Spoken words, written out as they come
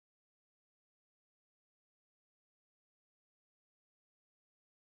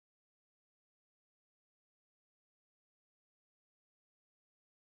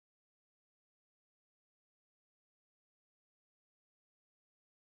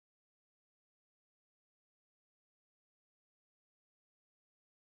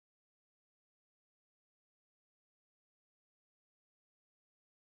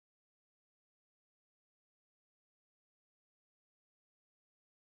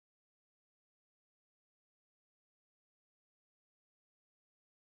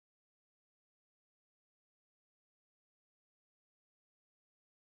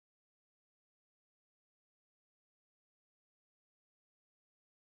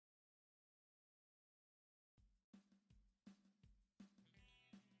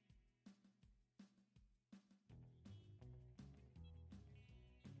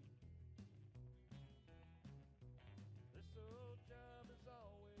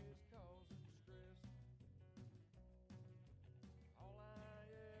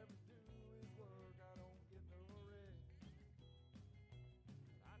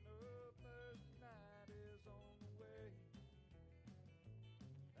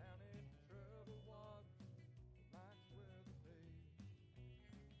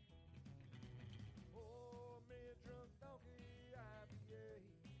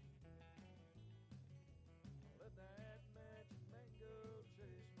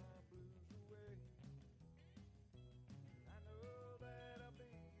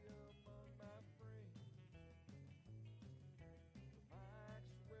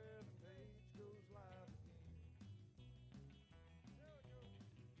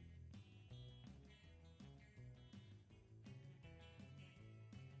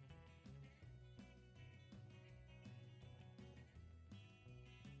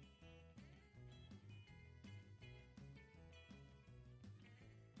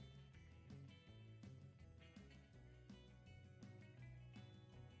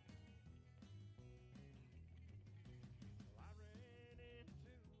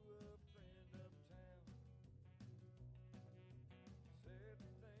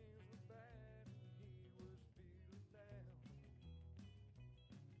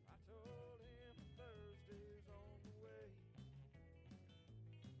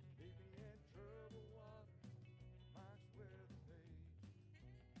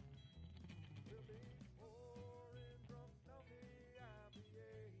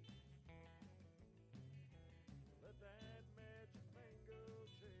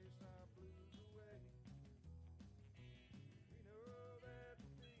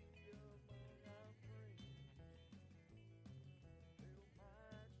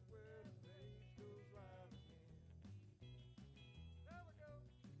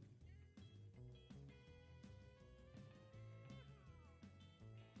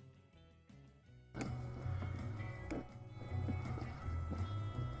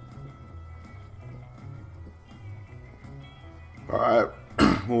All right.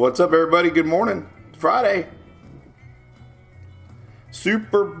 Well, what's up, everybody? Good morning. It's Friday.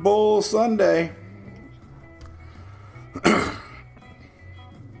 Super Bowl Sunday.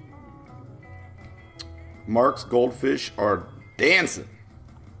 Mark's goldfish are dancing.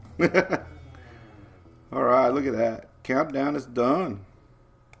 All right, look at that. Countdown is done.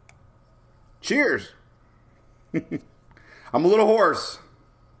 Cheers. I'm a little hoarse.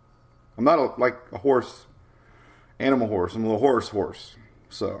 I'm not like a horse, animal horse. I'm a little horse.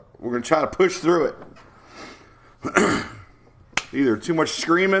 So we're going to try to push through it. Either too much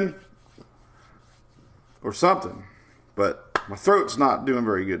screaming or something. But my throat's not doing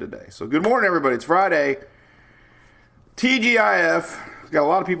very good today. So good morning, everybody. It's Friday. TGIF. We've got a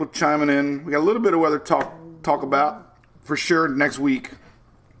lot of people chiming in. We got a little bit of weather talk about for sure next week.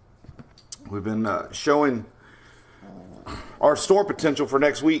 We've been showing our store potential for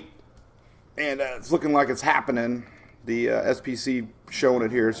next week. And it's looking like it's happening. The SPC showing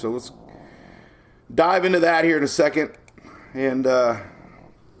it here. So let's dive into that here in a second and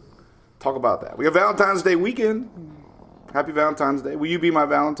talk about that. We have Valentine's Day weekend. Happy Valentine's Day. Will you be my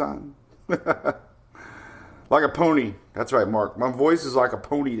Valentine? Like a pony. That's right, Mark. My voice is like a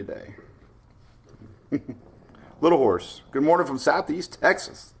pony today. Little horse. Good morning from Southeast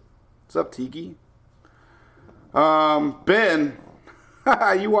Texas. What's up, Tiki? Ben,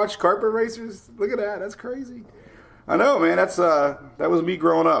 you watch carpet racers? Look at that. That's crazy. I know, man. That was me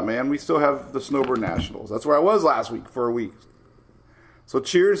growing up, man. We still have the Snowbird Nationals. That's where I was last week for a week. So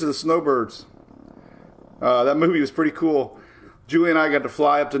cheers to the Snowbirds. That movie was pretty cool. Julie and I got to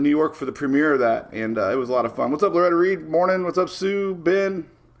fly up to New York for the premiere of that, and it was a lot of fun. What's up, Loretta Reed? Morning. What's up, Sue? Ben?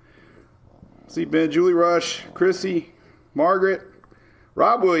 See Ben, Julie Rush, Chrissy, Margaret,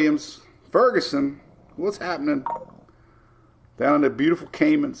 Rob Williams, Ferguson. What's happening? Down in the beautiful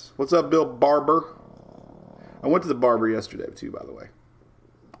Caymans. What's up, Bill Barber? I went to the barber yesterday, too, by the way.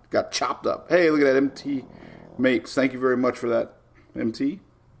 Got chopped up. Hey, look at that MT Mapes. Thank you very much for that, MT.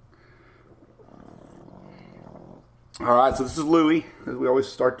 All right, so this is Louie. We always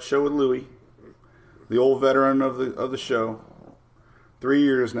start the show with Louie, the old veteran of the show. 3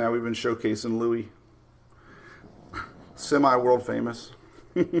 years now we've been showcasing Louie. Semi-world famous.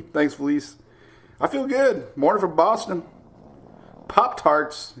 Thanks, Felice. I feel good. Morning from Boston.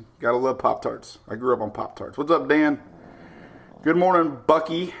 Pop-Tarts. Gotta love Pop-Tarts. I grew up on Pop-Tarts. What's up, Dan? Good morning,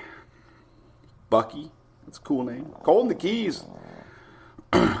 Bucky. Bucky. That's a cool name. Cold in the Keys.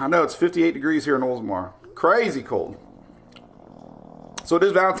 I know, it's 58 degrees here in Oldsmar. Crazy cold. So it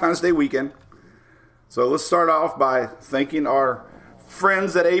is Valentine's Day weekend. So let's start off by thanking our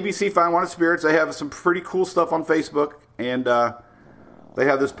friends at ABC Fine Wine and Spirits. They have some pretty cool stuff on Facebook. And they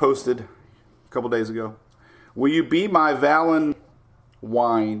have this posted a couple days ago. Will you be my Valen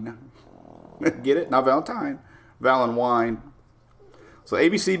wine? Get it? Not Valentine. Valen wine. So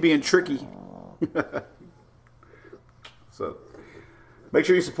ABC being tricky. So make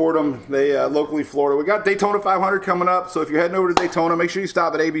sure you support them. They locally Florida. We got Daytona 500 coming up. So if you're heading over to Daytona, make sure you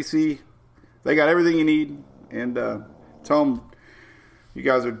stop at ABC. They got everything you need. And tell them you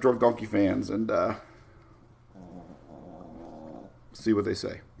guys are Drunk Donkey fans. And see what they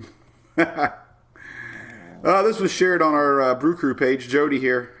say. This was shared on our Brew Crew page. Jody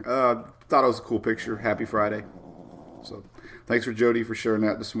here. Thought it was a cool picture. Happy Friday. So thanks for Jody for sharing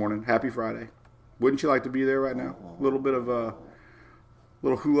that this morning. Happy Friday. Wouldn't you like to be there right now? A little bit of a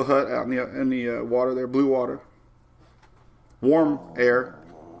little hula hut out in the water there. Blue water. Warm air.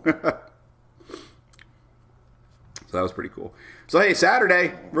 So that was pretty cool. So hey,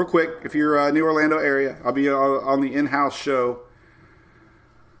 Saturday, real quick, if you're in the Orlando area, I'll be on the in-house show.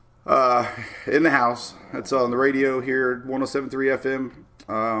 In the house. It's on the radio here at 107.3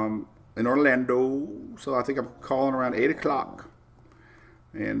 FM in Orlando. So I think I'm calling around 8 o'clock.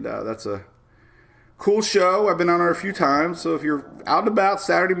 And that's a cool show. I've been on there a few times. So if you're out and about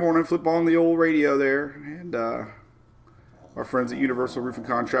Saturday morning, flip on the old radio there. And our friends at Universal Roofing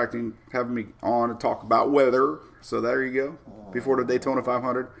Contracting having me on to talk about weather. So there you go. Before the Daytona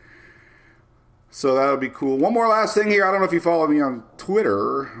 500. So that'll be cool. One more last thing here. I don't know if you follow me on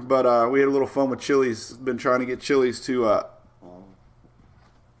Twitter, but we had a little fun with Chili's. Been trying to get Chili's to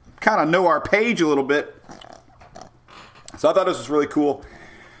kind of know our page a little bit. So I thought this was really cool.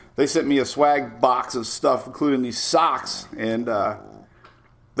 They sent me a swag box of stuff, including these socks, and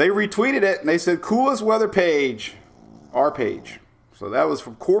they retweeted it, and they said, coolest weather page, our page. So that was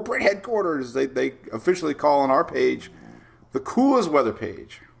from corporate headquarters. They officially call on our page the coolest weather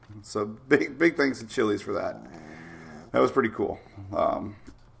page. So big thanks to Chili's for that. That was pretty cool.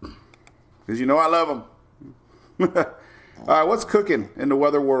 Because you know I love them. All right, what's cooking in the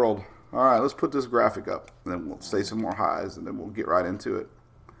weather world? All right, let's put this graphic up. And then we'll say some more highs, and then we'll get right into it.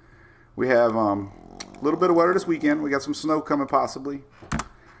 We have a little bit of weather this weekend. We got some snow coming possibly.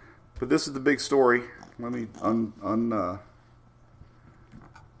 But this is the big story. Let me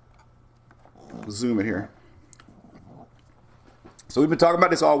zoom it here. So we've been talking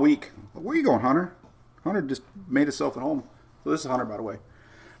about this all week. Where are you going, Hunter? Hunter just made himself at home. So this is Hunter, by the way.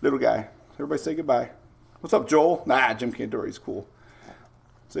 Little guy. Everybody say goodbye. What's up, Joel? Nah, Jim Cantori. He's cool.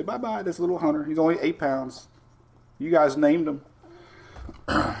 Say bye-bye, this little Hunter. He's only 8 pounds. You guys named him.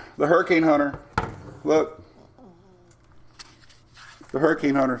 The Hurricane Hunter. Look. The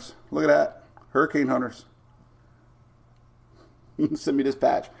Hurricane Hunters. Look at that. Hurricane Hunters. Send me this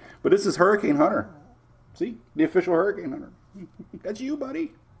patch. But this is Hurricane Hunter. See? The official Hurricane Hunter. That's you,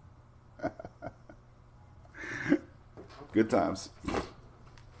 buddy. Good times.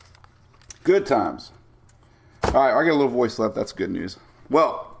 Good times. All right, I got a little voice left. That's good news.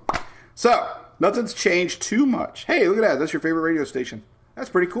 Well, so nothing's changed too much. Hey, look at that. That's your favorite radio station. That's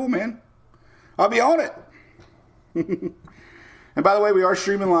pretty cool, man. I'll be on it. And by the way, we are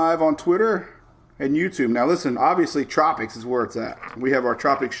streaming live on Twitter and YouTube. Now, listen, obviously, Tropics is where it's at. We have our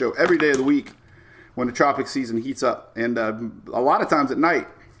Tropics show every day of the week when the Tropics season heats up. And a lot of times at night.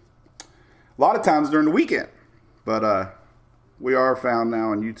 A lot of times during the weekend. But we are found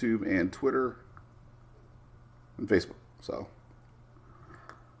now on YouTube and Twitter and Facebook. So,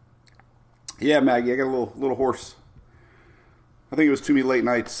 yeah, Maggie, I got a little hoarse. I think it was too many late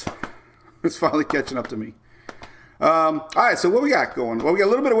nights. It's finally catching up to me. All right, so what we got going? Well, we got a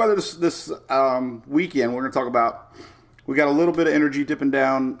little bit of weather this weekend. We're going to talk about. We got a little bit of energy dipping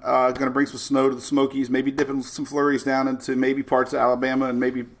down. Going to bring some snow to the Smokies. Maybe dipping some flurries down into maybe parts of Alabama and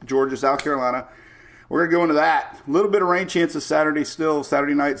maybe Georgia, South Carolina. We're going to go into that. A little bit of rain chances Saturday still.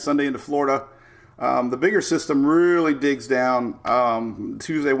 Saturday night, Sunday into Florida. The bigger system really digs down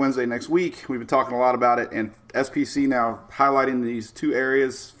Tuesday, Wednesday next week. We've been talking a lot about it. And SPC now highlighting these 2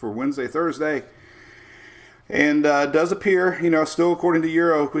 areas for Wednesday, Thursday. And does appear, still according to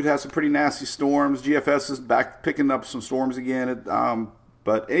Euro, we'd have some pretty nasty storms. GFS is back picking up some storms again.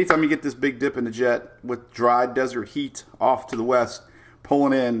 But anytime you get this big dip in the jet with dry desert heat off to the west,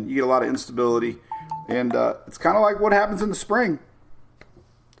 pulling in, you get a lot of instability. And it's kind of like what happens in the spring.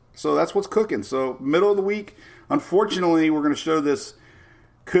 So that's what's cooking. So middle of the week, unfortunately, we're going to show this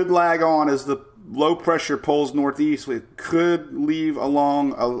could lag on as the low pressure pulls northeast. It could leave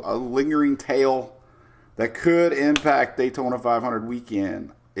along a lingering tail that could impact Daytona 500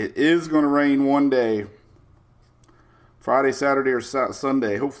 weekend. It is going to rain one day, Friday, Saturday, or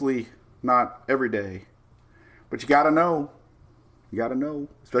Sunday. Hopefully not every day. But you got to know. You got to know,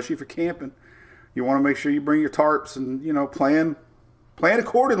 especially if you're camping. You want to make sure you bring your tarps and, plan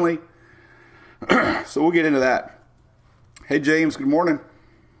accordingly. So we'll get into that. Hey, James, good morning.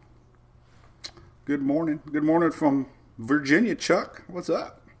 Good morning. Good morning from Virginia, Chuck. What's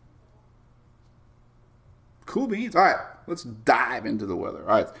up? Cool beans. All right, let's dive into the weather.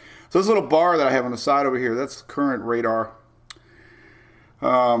 All right, so this little bar that I have on the side over here, that's current radar.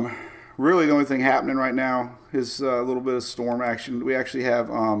 Really the only thing happening right now is a little bit of storm action. We actually have,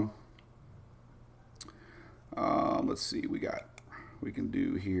 let's see, we can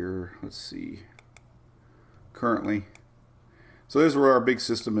do here, let's see, currently. So this is where our big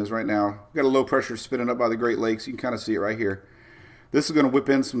system is right now. We've got a low pressure spinning up by the Great Lakes. You can kind of see it right here. This is going to whip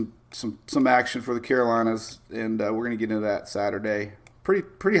in some action for the Carolinas, and we're going to get into that Saturday.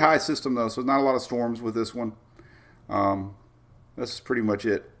 Pretty high system, though, so not a lot of storms with this one. That's pretty much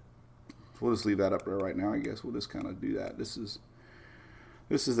it. We'll just leave that up there right now, I guess. We'll just kind of do that. This is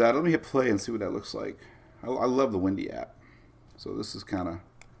that. Let me hit play and see what that looks like. I love the Windy app. So this is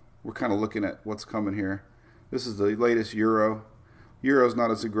we're kind of looking at what's coming here. This is the latest Euro. Euro's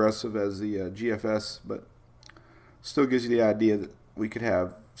not as aggressive as the GFS, but still gives you the idea that we could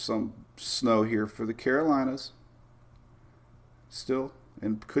have some snow here for the Carolinas still,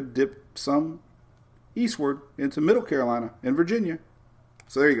 and could dip some eastward into Middle Carolina and Virginia.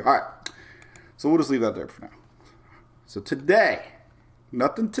 So there you go. All right. So we'll just leave that there for now. So today,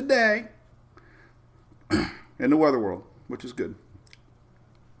 nothing today in the weather world, which is good.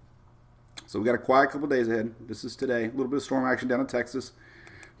 So we got a quiet couple days ahead. This is today. A little bit of storm action down in Texas.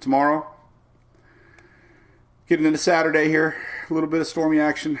 Tomorrow, getting into Saturday here, a little bit of stormy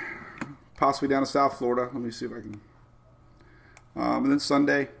action, possibly down to South Florida. Let me see if I can. And then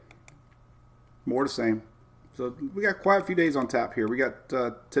Sunday, more the same. So we got quite a few days on tap here. We got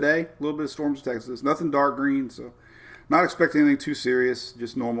today, a little bit of storms in Texas. Nothing dark green, so not expecting anything too serious.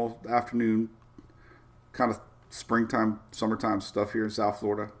 Just normal afternoon, kind of springtime, summertime stuff here in South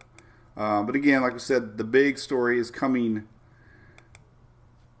Florida. But again, like I said, the big story is coming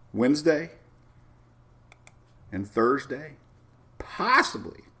Wednesday and Thursday,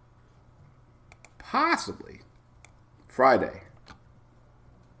 possibly Friday.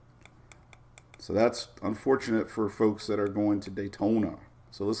 So that's unfortunate for folks that are going to Daytona.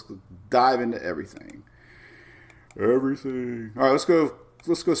 So let's dive into everything. All right, let's go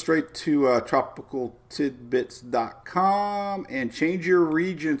straight to tropicaltidbits.com and change your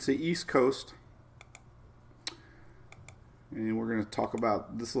region to East Coast. And we're going to talk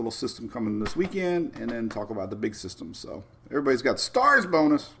about this little system coming this weekend and then talk about the big system. So everybody's got stars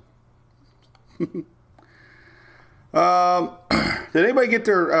bonus. Did anybody get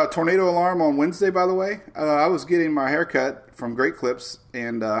their tornado alarm on Wednesday, by the way? I was getting my haircut from Great Clips,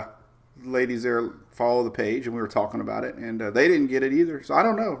 and ladies there follow the page, and we were talking about it, and they didn't get it either. So I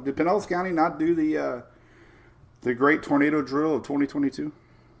don't know. Did Pinellas County not do the Great Tornado Drill of 2022?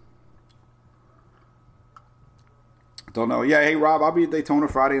 Don't know. Yeah, hey, Rob, I'll be at Daytona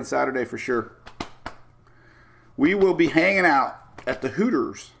Friday and Saturday for sure. We will be hanging out at the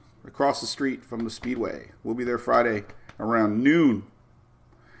Hooters across the street from the Speedway. We'll be there Friday around noon.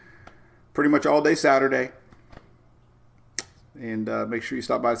 Pretty much all day Saturday. And make sure you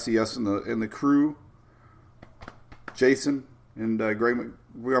stop by to see us and the crew. Jason and Greg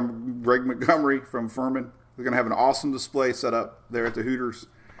Montgomery from Furman. We're going to have an awesome display set up there at the Hooters.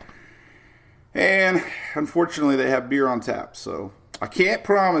 And unfortunately, they have beer on tap. So I can't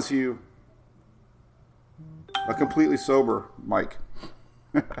promise you a completely sober Mike.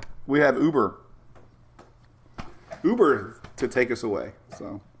 We have Uber to take us away.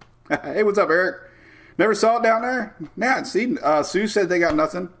 So, hey, what's up, Eric? Never saw it down there? Nah, see, Sue said they got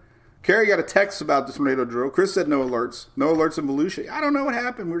nothing. Carrie got a text about the tornado drill. Chris said no alerts. No alerts in Volusia. I don't know what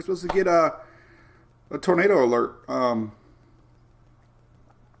happened. We were supposed to get a tornado alert.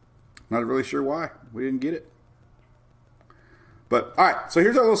 Not really sure why. We didn't get it. But, all right, so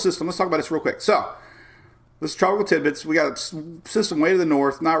here's our little system. Let's talk about this real quick. So, this is Tropical Tidbits. We got a system way to the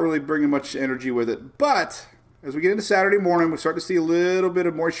north, not really bringing much energy with it. But as we get into Saturday morning, we start to see a little bit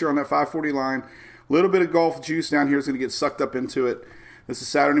of moisture on that 540 line. A little bit of Gulf juice down here is going to get sucked up into it. This is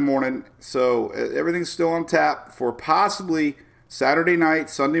Saturday morning. So everything's still on tap for possibly Saturday night,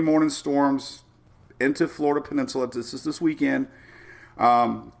 Sunday morning storms into Florida Peninsula. This is this weekend.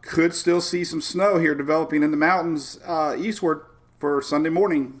 Could still see some snow here developing in the mountains eastward for Sunday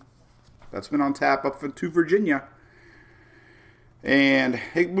morning. That's been on tap up to Virginia. And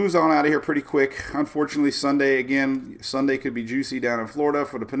it moves on out of here pretty quick. Unfortunately, Sunday could be juicy down in Florida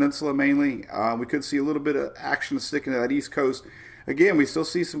for the peninsula mainly. We could see a little bit of action sticking to that east coast. Again, we still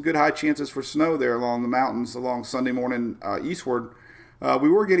see some good high chances for snow there along the mountains along Sunday morning eastward. We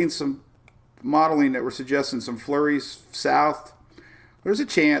were getting some modeling that were suggesting some flurries south. There's a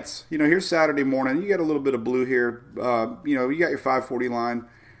chance. Here's Saturday morning. You got a little bit of blue here. You got your 540 line.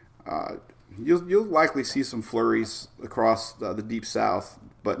 You'll likely see some flurries across the deep south,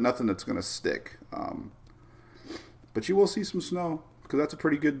 but nothing that's going to stick. But you will see some snow because that's a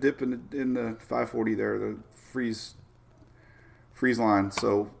pretty good dip in the 540 there, the freeze line.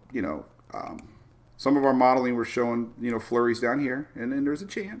 So some of our modeling we're showing flurries down here, and then there's a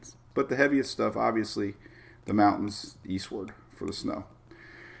chance. But the heaviest stuff, obviously, the mountains eastward for the snow.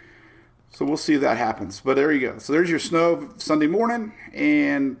 So we'll see if that happens. But there you go. So there's your snow Sunday morning,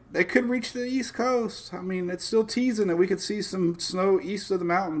 and it could reach the East Coast. I mean, it's still teasing that we could see some snow east of the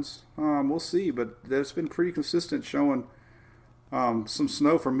mountains. We'll see, but it's been pretty consistent showing some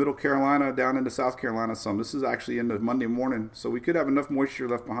snow from Middle Carolina down into South Carolina some. This is actually into Monday morning, so we could have enough moisture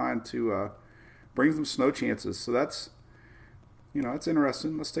left behind to bring some snow chances. So that's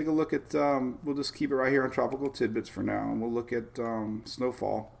interesting. Let's take a look at, we'll just keep it right here on Tropical Tidbits for now, and we'll look at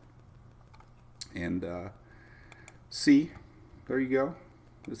snowfall. And see, there you go.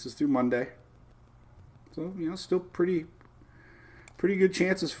 This is through Monday. So, still pretty good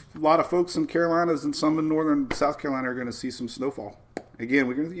chances. A lot of folks in Carolinas and some in northern South Carolina are going to see some snowfall. Again,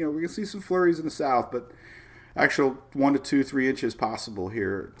 we're going to see some flurries in the south, but actual 1 to 2, 3 inches possible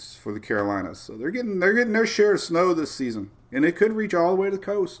here for the Carolinas. So they're getting their share of snow this season, and it could reach all the way to the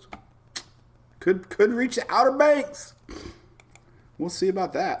coast. Could reach the Outer Banks. We'll see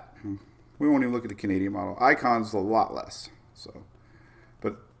about that. We won't even look at the Canadian model. Icon's a lot less. So,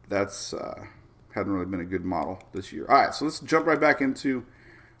 but that's hadn't really been a good model this year. All right, so let's jump right back into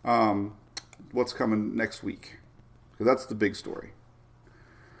what's coming next week, because that's the big story.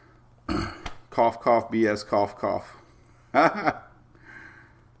 Cough, cough, BS, cough, cough.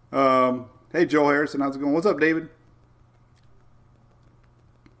 Hey, Joel Harrison, how's it going? What's up, David?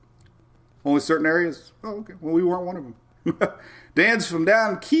 Only certain areas? Oh, okay. Well, we weren't one of them. Dan's from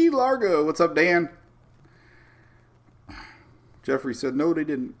down Key Largo. What's up, Dan? Jeffrey said, no, they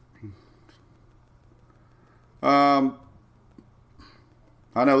didn't. I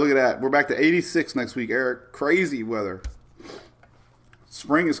know, look at that. We're back to 86 next week, Eric. Crazy weather.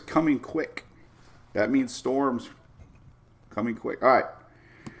 Spring is coming quick. That means storms coming quick. All right.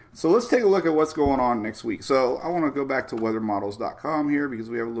 So let's take a look at what's going on next week. So I want to go back to weathermodels.com here because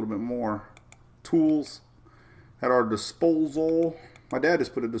we have a little bit more tools at our disposal. My dad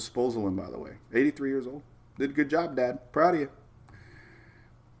just put a disposal in, by the way. 83 years old. Did a good job, Dad. Proud of you.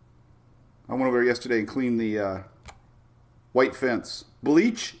 I went over there yesterday and cleaned the white fence.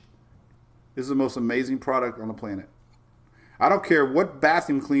 Bleach is the most amazing product on the planet. I don't care what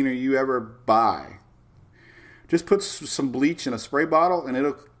bathroom cleaner you ever buy. Just put some bleach in a spray bottle and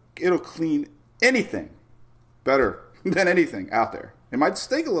it'll clean anything better than anything out there. It might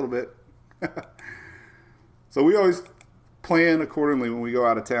stink a little bit. So we always plan accordingly when we go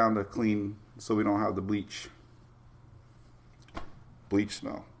out of town to clean so we don't have the bleach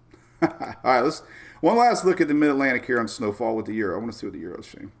smell. All right, let's one last look at the Mid-Atlantic here on snowfall with the Euro. I want to see what the Euro's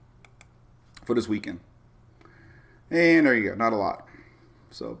showing for this weekend. And there you go, not a lot.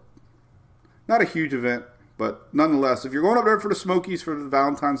 So, not a huge event, but nonetheless, if you're going up there for the Smokies for the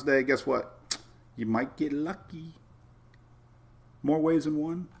Valentine's Day, guess what? You might get lucky. More ways than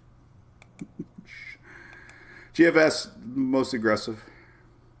one. GFS, most aggressive,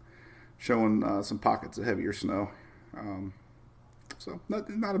 showing some pockets of heavier snow. So,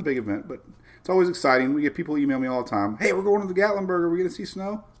 not a big event, but it's always exciting. We get people email me all the time. Hey, we're going to the Gatlinburg. Are we going to see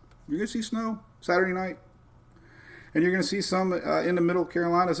snow? You're going to see snow Saturday night. And you're going to see some in the middle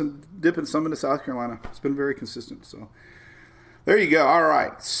Carolinas and dipping some into South Carolina. It's been very consistent. So, there you go. All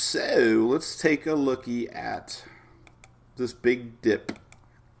right. So, let's take a looky at this big dip.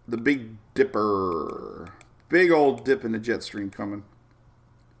 The Big Dipper. Big old dip in the jet stream coming.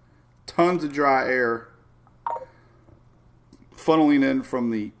 Tons of dry air funneling in from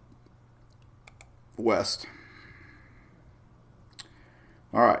the west.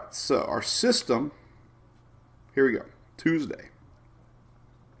 All right, so our system, here we go, Tuesday.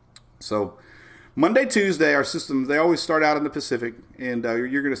 So Monday, Tuesday, our systems, they always start out in the Pacific, and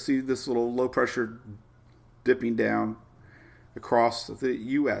you're going to see this little low pressure dipping down across the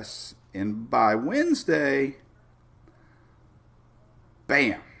U.S. And by Wednesday,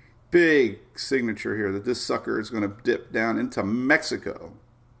 bam. Big signature here that this sucker is going to dip down into Mexico.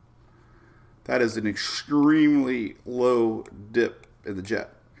 That is an extremely low dip in the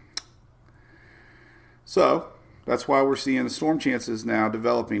jet. So, that's why we're seeing the storm chances now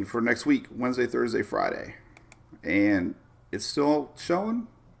developing for next week, Wednesday, Thursday, Friday. And it's still showing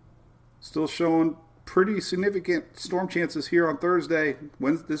pretty significant storm chances here on Thursday.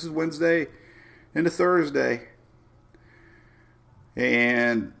 This is Wednesday into Thursday.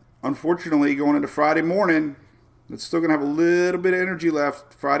 And unfortunately, going into Friday morning, it's still going to have a little bit of energy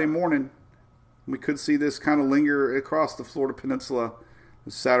left Friday morning. We could see this kind of linger across the Florida Peninsula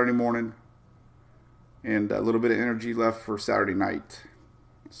this Saturday morning. And a little bit of energy left for Saturday night.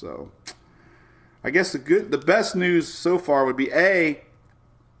 So, I guess the best news so far would be, A,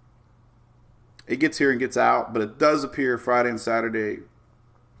 it gets here and gets out, but it does appear Friday and Saturday.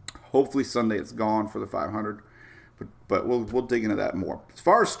 Hopefully Sunday it's gone for the 500. But we'll dig into that more. As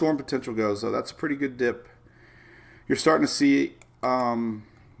far as storm potential goes, though, that's a pretty good dip. You're starting to see more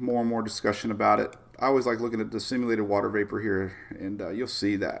and more discussion about it. I always like looking at the simulated water vapor here, and you'll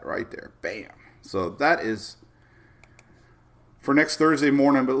see that right there. Bam. So that is for next Thursday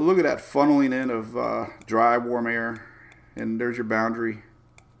morning. But look at that funneling in of dry, warm air, and there's your boundary.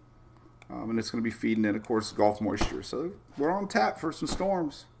 And it's going to be feeding in, of course, Gulf moisture. So we're on tap for some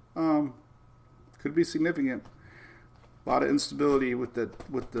storms. Could be significant. A lot of instability with the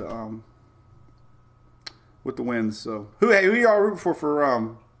winds. So who y'all rooting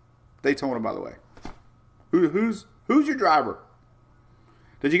for Daytona, by the way? Who's your driver?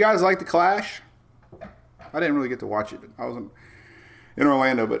 Did you guys like the Clash? I didn't really get to watch it. I wasn't in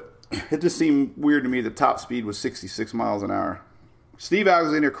Orlando, but it just seemed weird to me that top speed was 66 miles an hour. Steve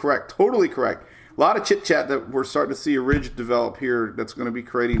Alexander, correct, totally correct. A lot of chit chat that we're starting to see a ridge develop here that's going to be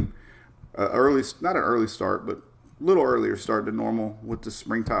creating not an early start, but a little earlier start to normal with the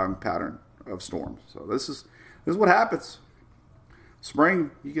springtime pattern of storms. So this is what happens.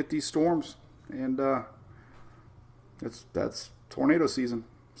 Spring, you get these storms, and that's tornado season.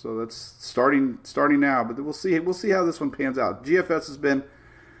 So that's starting now. But we'll see how this one pans out. GFS has been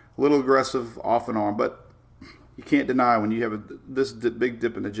a little aggressive off and on, but you can't deny when you have this big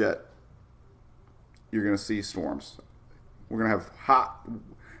dip in the jet, you're going to see storms. We're going to have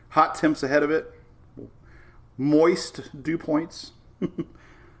hot temps ahead of it. Moist dew points.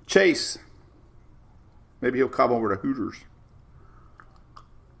 Chase. Maybe he'll come over to Hooters.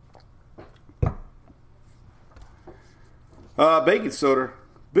 Baking soda.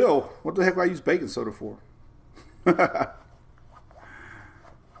 Bill, what the heck do I use baking soda for? Is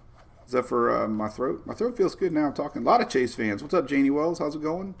that for my throat? My throat feels good now. I'm talking. A lot of Chase fans. What's up, Janie Wells? How's it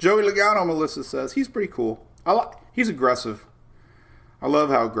going? Joey Logano, Melissa says. He's pretty cool. He's aggressive. I love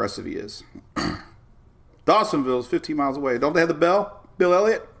how aggressive he is. Dawsonville's 15 miles away. Don't they have the bell? Bill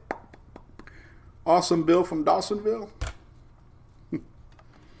Elliott? Awesome Bill from Dawsonville.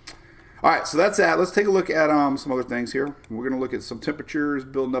 All right, so that's that. Let's take a look at some other things here. We're going to look at some temperatures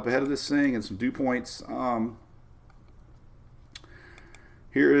building up ahead of this thing and some dew points.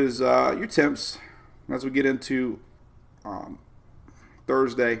 Here is your temps as we get into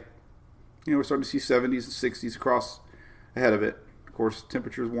Thursday. We're starting to see 70s and 60s across ahead of it. Of course,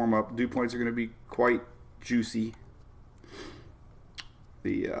 temperatures warm up. Dew points are going to be quite juicy.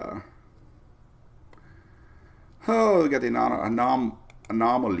 We got the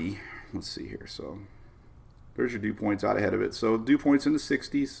anomaly. Let's see here. So there's your dew points out ahead of it. So dew points in the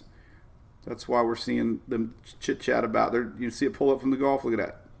 60s. That's why we're seeing them chit-chat about there. You see it pull up from the Gulf. Look at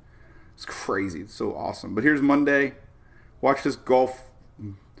that. It's crazy. It's so awesome. But here's Monday. Watch this Gulf.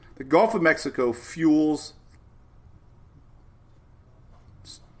 The Gulf of Mexico fuels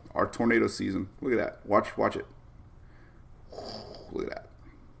our tornado season. Look at that. Watch it. Look at that.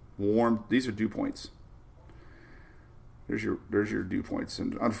 Warm. These are dew points. There's your dew points.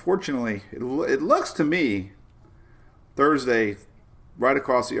 And unfortunately, it looks to me Thursday right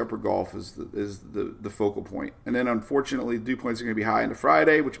across the upper Gulf is the focal point. And then unfortunately, dew points are going to be high into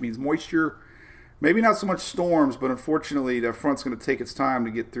Friday, which means moisture. Maybe not so much storms, but unfortunately, that front's going to take its time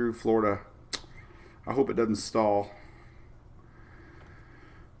to get through Florida. I hope it doesn't stall.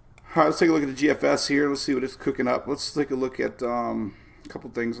 All right, let's take a look at the GFS here. Let's see what it's cooking up. Let's take a look at a couple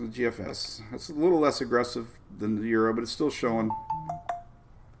things on the GFS. It's a little less aggressive than the Euro, but it's still showing.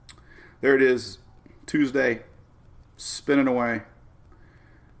 There it is, Tuesday, spinning away.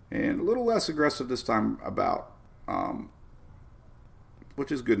 And a little less aggressive this time about,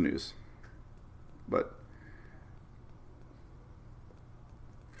 which is good news. But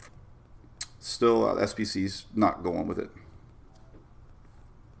still, SPC's not going with it.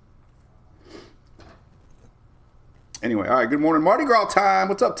 Anyway, all right, good morning. Mardi Gras time.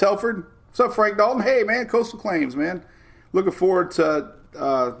 What's up, Telford? What's up, Frank Dalton? Hey, man, Coastal Claims, man. Looking forward to,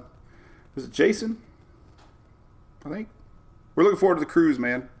 was it Jason? I think. We're looking forward to the cruise,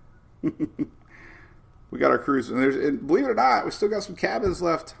 man. We got our cruise. And believe it or not, we still got some cabins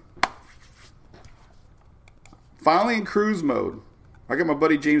left. Finally in cruise mode. I got my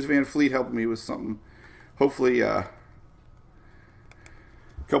buddy James Van Fleet helping me with something. Hopefully, a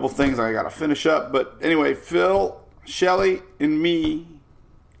couple things I got to finish up. But anyway, Phil, Shelly, and me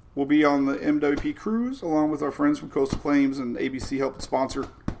will be on the MWP cruise along with our friends from Coastal Claims and ABC helping sponsor.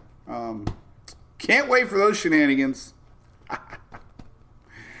 Can't wait for those shenanigans.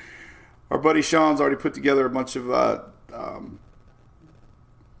 Our buddy Sean's already put together a bunch of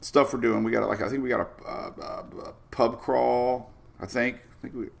stuff we're doing. We got I think we got a pub crawl. I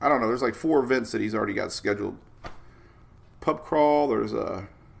don't know. There's like 4 events that he's already got scheduled. Pub crawl. There's I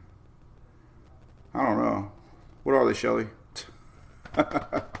don't know. What are they, Shelly?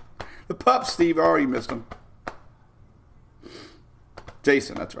 The pups, Steve. I already missed them.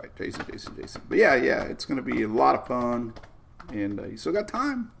 Jason, that's right. Jason. But yeah, it's going to be a lot of fun. And you still got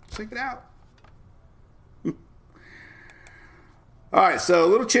time. Check it out. All right, so a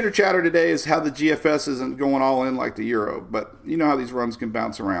little chitter-chatter today is how the GFS isn't going all in like the Euro. But you know how these runs can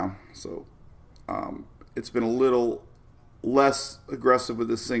bounce around. So it's been a little less aggressive with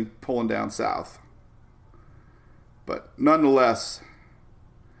this thing pulling down south. But nonetheless,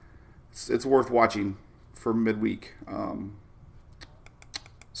 it's worth watching for midweek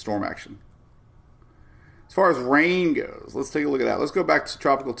storm action. As far as rain goes, let's take a look at that. Let's go back to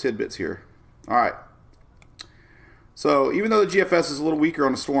tropical tidbits here. All right. So even though the GFS is a little weaker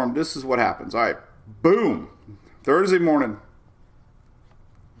on the storm, this is what happens. All right. Boom. Thursday morning.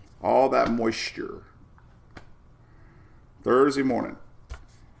 All that moisture. Thursday morning.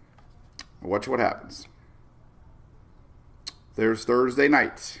 Watch what happens. There's Thursday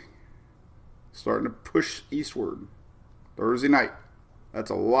night. Starting to push eastward. Thursday night. That's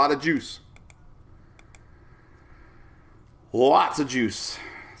a lot of juice. Lots of juice.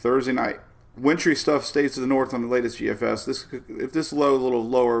 Thursday night. Wintry stuff stays to the north on the latest GFS. If this low is a little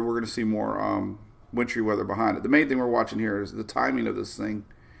lower, we're going to see more wintry weather behind it. The main thing we're watching here is the timing of this thing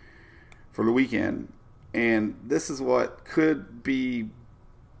for the weekend. And this is what could be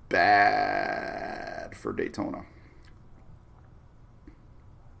bad for Daytona.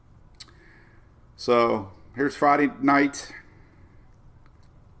 So here's Friday night.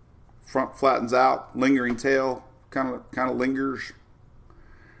 Front flattens out, lingering tail of lingers.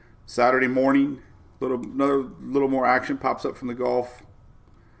 Saturday morning, another little more action pops up from the Gulf.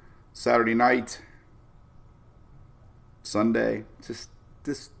 Saturday night, Sunday, just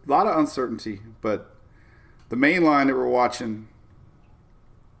a lot of uncertainty. But the main line that we're watching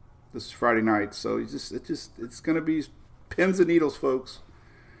this Friday night, so it's going to be pins and needles, folks.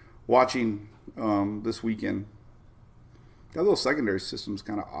 Watching this weekend. That little secondary system's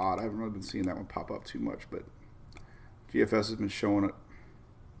kind of odd. I haven't really been seeing that one pop up too much, but GFS has been showing it.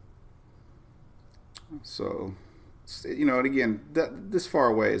 So, and again, this far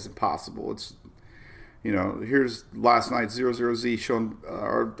away is impossible. It's, here's last night's 00Z showing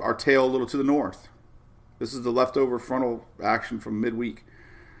our tail a little to the north. This is the leftover frontal action from midweek.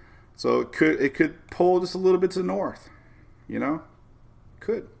 So it could pull just a little bit to the north,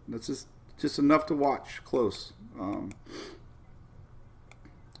 Could. That's just enough to watch close.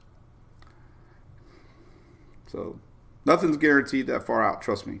 So nothing's guaranteed that far out,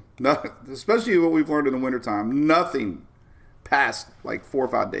 trust me. Nothing, especially what we've learned in the wintertime. Nothing past like 4 or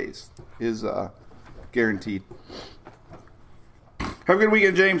 5 days is guaranteed. Have a good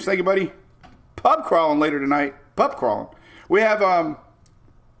weekend, James. Thank you, buddy. Pub crawling later tonight. Pub crawling. We have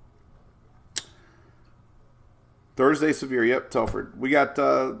Thursday Severe. Yep, Telford. We got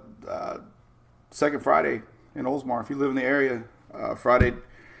second Friday in Oldsmar. If you live in the area,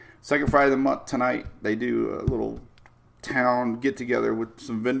 second Friday of the month tonight, they do a little town get together with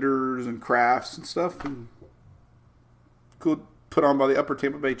some vendors and crafts and stuff. And cool, put on by the Upper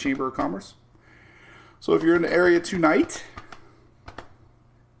Tampa Bay Chamber of Commerce. So if you're in the area tonight,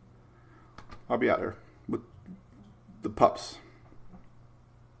 I'll be out there with the pups.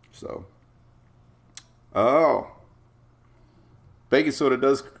 So, baking soda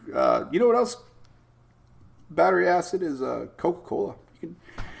does. You know what else? Battery acid is Coca-Cola.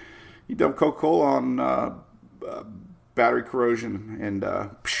 You dump Coca-Cola on battery corrosion and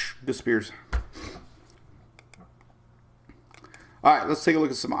disappears. All right, let's take a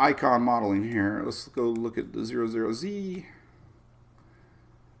look at some icon modeling here. Let's go look at the 00Z.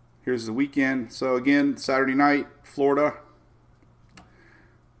 Here's the weekend. So again, Saturday night, Florida. A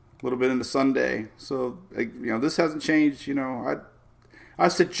little bit into Sunday. So this hasn't changed. I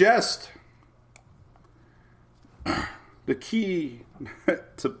suggest the key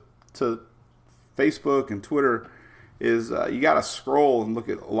to Facebook and Twitter is you got to scroll and look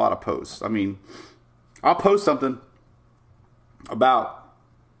at a lot of posts. I mean, I'll post something about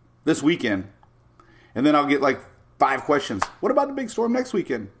this weekend, and then I'll get like 5 questions. What about the big storm next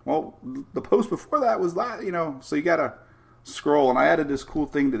weekend? Well, the post before that was that, so you got to scroll. And I added this cool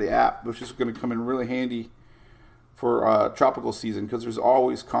thing to the app, which is going to come in really handy for tropical season, because there's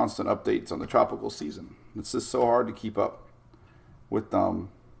always constant updates on the tropical season. It's just so hard to keep up with the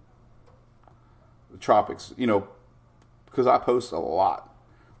tropics, because I post a lot.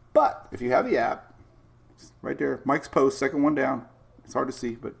 But if you have the app, it's right there, Mike's post, second one down. It's hard to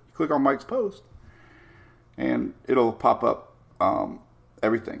see, but you click on Mike's post, and it'll pop up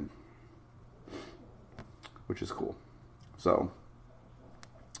everything, which is cool. So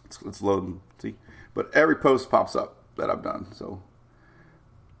it's loading, see? But every post pops up that I've done. So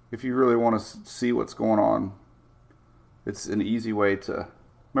if you really want to see what's going on, it's an easy way to...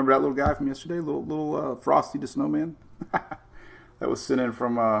 Remember that little guy from yesterday? Little Frosty the Snowman? That was sent in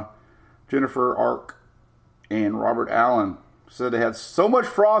from Jennifer Ark and Robert Allen. Said they had so much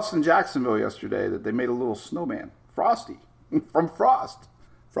frost in Jacksonville yesterday that they made a little snowman. Frosty. From Frost.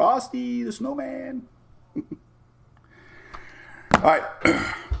 Frosty the Snowman. All right.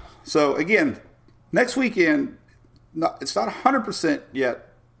 So, again, next weekend, it's not 100% yet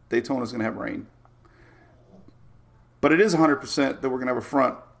Daytona's going to have rain. But it is 100% that we're going to have a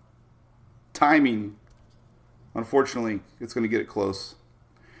front. Timing, unfortunately, it's going to get it close.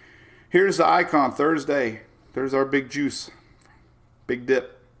 Here's the icon Thursday. There's our big juice. Big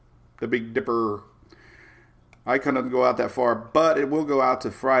dip. The Big Dipper. Icon doesn't go out that far, but it will go out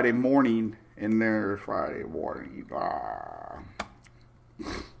to Friday morning. And there's Friday morning.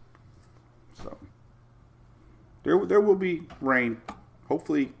 So there will be rain.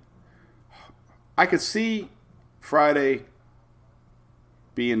 Hopefully, I could see Friday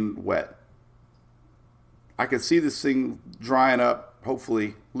being wet. I could see this thing drying up,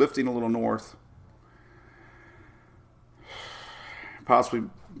 hopefully lifting a little north, possibly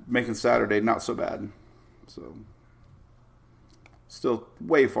making Saturday not so bad. So still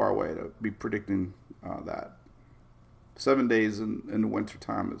way far away to be predicting that. 7 days in the winter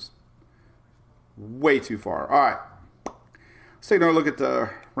time is way too far. All right. Let's take another look at the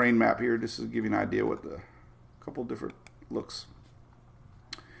rain map here, just to give you an idea what the couple different looks.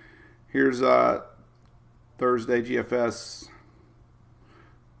 Here's the Thursday, GFS.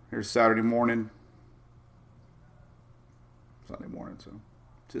 Here's Saturday morning. Sunday morning, so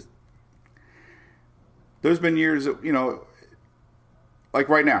just there's been years that, like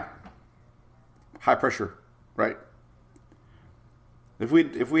right now, high pressure, right? If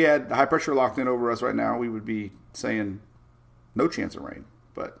we had high pressure locked in over us right now, we would be saying no chance of rain.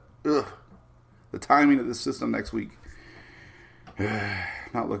 But the timing of this system next week,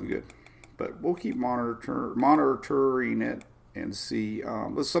 not looking good. But we'll keep monitoring it and see.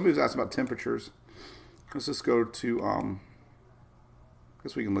 Somebody was asking about temperatures. Let's just go to. I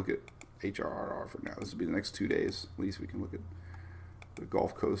guess we can look at HRRR for now. This will be the next 2 days. At least we can look at the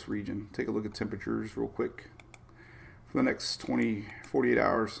Gulf Coast region. Take a look at temperatures real quick for the next 48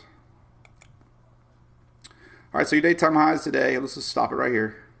 hours. All right, so your daytime highs today. Let's just stop it right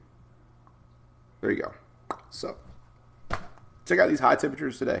here. There you go. So check out these high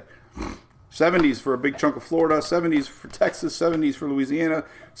temperatures today. 70s for a big chunk of Florida, 70s for Texas, 70s for Louisiana,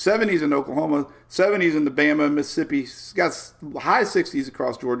 70s in Oklahoma, 70s in the Bama, Mississippi. It's got high 60s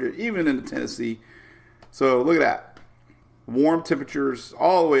across Georgia, even into Tennessee. So look at that. Warm temperatures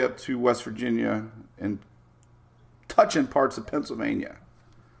all the way up to West Virginia and touching parts of Pennsylvania.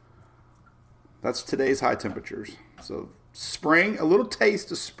 That's today's high temperatures. So spring, a little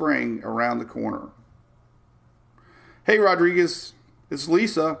taste of spring around the corner. Hey, Rodriguez. It's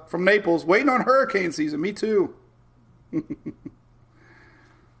Lisa from Naples, waiting on hurricane season. Me too.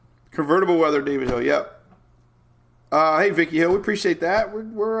 Convertible weather, David Hill. Yep. Hey, Vicky Hill. We appreciate that.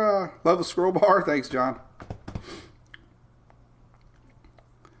 We're love the scroll bar. Thanks, John.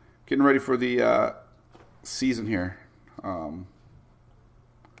 Getting ready for the season here.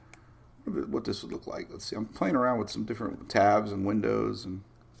 What this would look like. Let's see. I'm playing around with some different tabs and windows and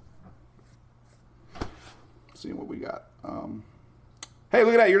seeing what we got. Hey,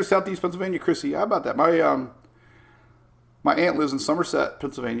 look at that. You're in Southeast Pennsylvania, Chrissy. How about that? My aunt lives in Somerset,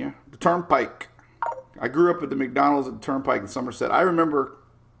 Pennsylvania. The Turnpike. I grew up at the McDonald's at the Turnpike in Somerset. I remember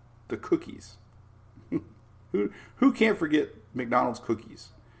the cookies. Who can't forget McDonald's cookies?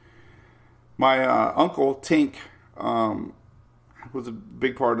 My uncle, Tink, was a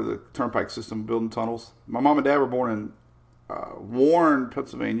big part of the Turnpike system, building tunnels. My mom and dad were born in Warren,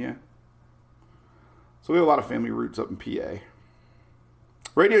 Pennsylvania. So we have a lot of family roots up in PA.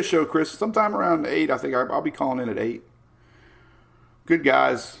 Radio show, Chris, sometime around 8. I think I'll be calling in at 8. Good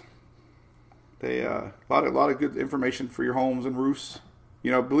guys. They a lot of good information for your homes and roofs.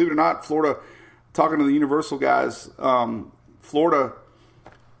 Believe it or not, Florida. Talking to the Universal guys, Florida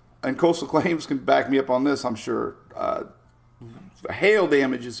and Coastal Claims can back me up on this. I'm sure. Hail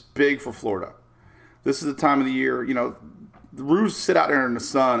damage is big for Florida. This is the time of the year. The roofs sit out there in the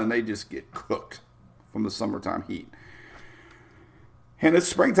sun and they just get cooked from the summertime heat. And it's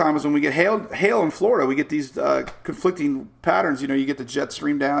springtime is when we get hail in Florida. We get these conflicting patterns. You get the jet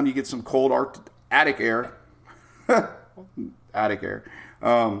stream down. You get some cold attic air. Attic air.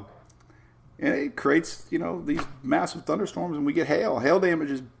 And it creates, these massive thunderstorms, and we get hail. Hail damage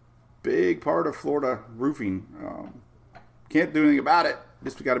is a big part of Florida roofing. Can't do anything about it.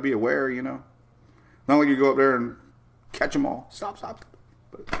 Just got to be aware, Not like you go up there and catch them all. Stop.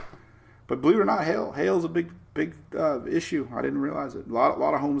 But believe it or not, hail is a big issue. I didn't realize it. A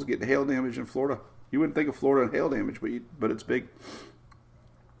lot of homes get hail damage in Florida. You wouldn't think of Florida and hail damage, but it's big.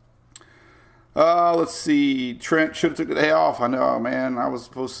 Let's see. Trent should have took the day off. I know, man. I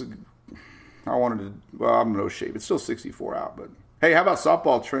wanted to. Well, I'm in no shape. It's still 64 out. But hey, how about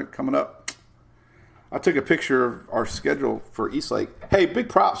softball, Trent, coming up? I took a picture of our schedule for Eastlake. Hey, big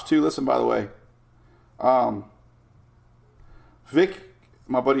props too. Listen, by the way, Vic.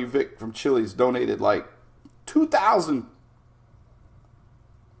 My buddy Vic from Chili's donated like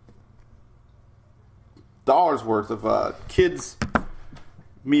 $2,000 worth of kids'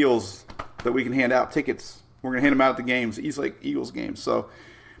 meals that we can hand out, tickets. We're going to hand them out at the games, Eastlake Eagles games. So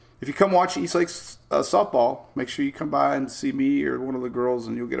if you come watch Eastlake's softball, make sure you come by and see me or one of the girls,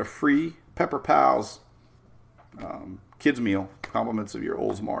 and you'll get a free Pepper Pals kids' meal, compliments of your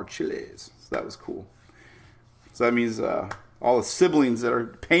Oldsmar Chili's. So that was cool. So that means all the siblings that are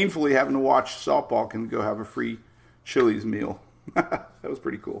painfully having to watch softball can go have a free Chili's meal. That was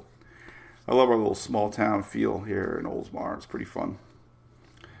pretty cool. I love our little small town feel here in Oldsmar. It's pretty fun.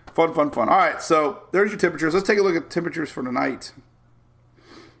 Fun. All right, so there's your temperatures. Let's take a look at temperatures for tonight.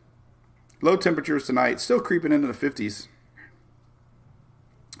 Low temperatures tonight, still creeping into the 50s.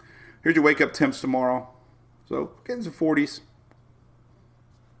 Here's your wake-up temps tomorrow. So getting some 40s.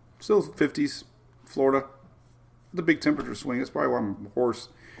 Still 50s, Florida. The big temperature swing. That's probably why I'm hoarse.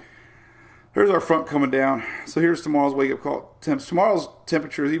 Here's our front coming down. So here's tomorrow's wake-up call temps. Tomorrow's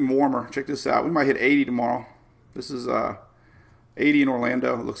temperature is even warmer. Check this out. We might hit 80 tomorrow. This is 80 in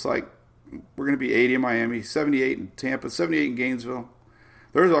Orlando. It looks like we're going to be 80 in Miami, 78 in Tampa, 78 in Gainesville.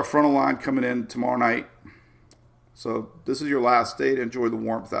 There's our frontal line coming in tomorrow night. So this is your last day to enjoy the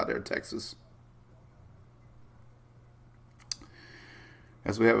warmth out there in Texas.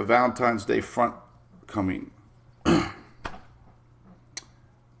 As we have a Valentine's Day front coming.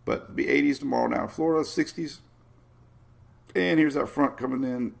 But be 80s tomorrow now. Florida, 60s. And here's that front coming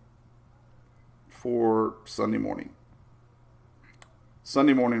in for Sunday morning.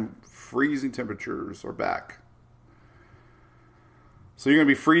 Sunday morning, freezing temperatures are back. So you're going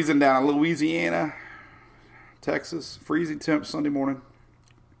to be freezing down in Louisiana, Texas. Freezing temps Sunday morning.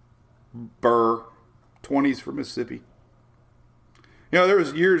 20s for Mississippi. You know, there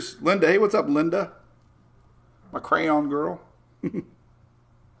was years. Linda, hey, what's up, Linda? My crayon girl. We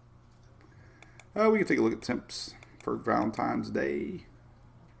can take a look at temps for Valentine's Day.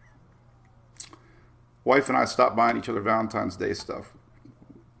 Wife and I stopped buying each other Valentine's Day stuff.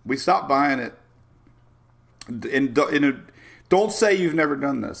 We stopped buying it. And don't say you've never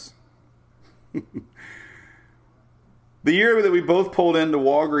done this. The year that we both pulled into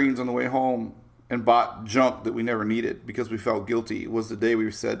Walgreens on the way home and bought junk that we never needed because we felt guilty was the day we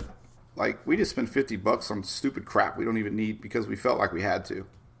said, like, we just spent $50 on stupid crap we don't even need because we felt like we had to.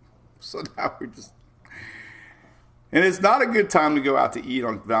 So now we're just... And it's not a good time to go out to eat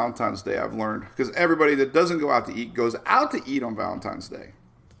on Valentine's Day, I've learned. Because everybody that doesn't go out to eat goes out to eat on Valentine's Day.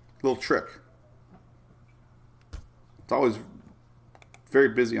 Little trick. It's always very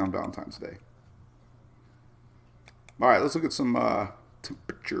busy on Valentine's Day. All right, let's look at some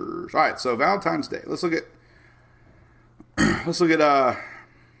temperatures. All right, so Valentine's Day. Let's look at...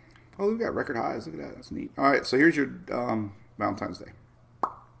 oh, we've got record highs. Look at that. That's neat. All right, so here's your Valentine's Day.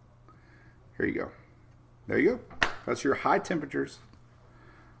 Here you go. There you go. That's your high temperatures.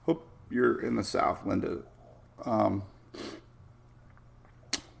 Hope you're in the south, Linda.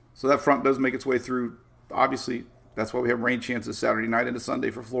 So that front does make its way through. Obviously, that's why we have rain chances Saturday night into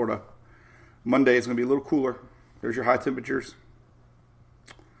Sunday for Florida. Monday, it's going to be a little cooler. There's your high temperatures.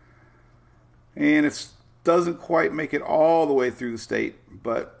 And it doesn't quite make it all the way through the state,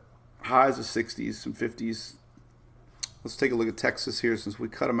 but highs of 60s and 50s. Let's take a look at Texas here since we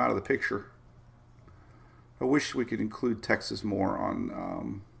cut them out of the picture. I wish we could include Texas more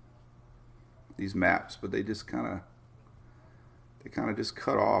on these maps, but they just kind of just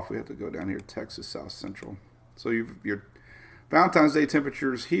cut off. We have to go down here, Texas, South Central. So your Valentine's Day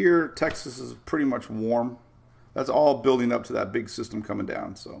temperatures here, Texas is pretty much warm. That's all building up to that big system coming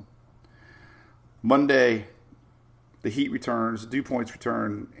down. So Monday, the heat returns, dew points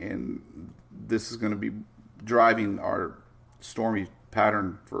return, and this is going to be driving our stormy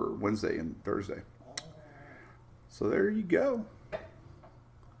pattern for Wednesday and Thursday. So there you go.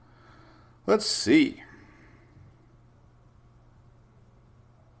 Let's see.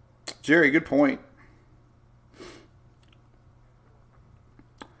 Jerry, good point.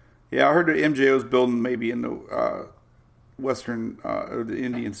 Yeah, I heard that MJO's building maybe in the western or the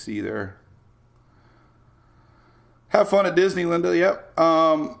Indian Sea there. Have fun at Disney, Linda. Yep.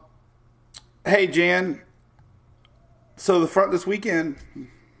 Hey, Jan. So the front this weekend,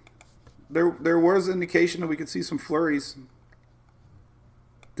 there was indication that we could see some flurries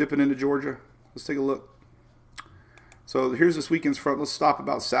dipping into Georgia. Let's take a look. So here's this weekend's front. Let's stop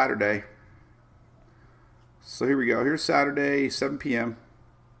about Saturday. So here we go. Here's Saturday, 7 p.m.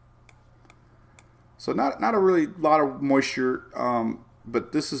 So not a really lot of moisture,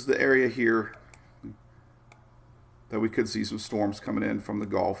 but this is the area here that we could see some storms coming in from the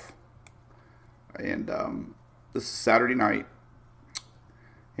Gulf. And this is Saturday night.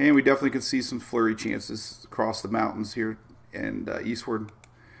 And we definitely could see some flurry chances across the mountains here and eastward.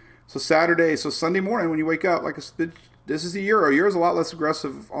 So Sunday morning when you wake up, this is the Euro. Euro's a lot less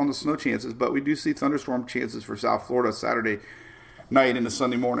aggressive on the snow chances, but we do see thunderstorm chances for South Florida Saturday night into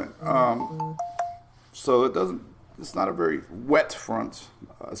Sunday morning. So it's not a very wet front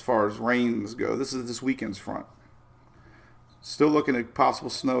as far as rains go. This is this weekend's front. Still looking at possible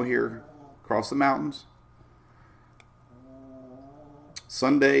snow here across the mountains.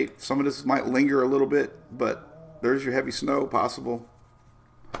 Sunday, some of this might linger a little bit, but there's your heavy snow possible.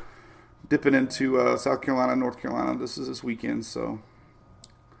 Dipping into South Carolina, North Carolina. This is this weekend. So,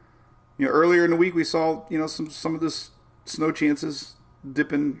 earlier in the week we saw, some of this snow chances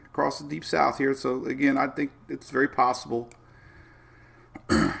dipping across the deep south here. So again, I think it's very possible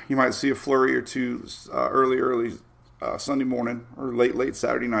you might see a flurry or two early Sunday morning or late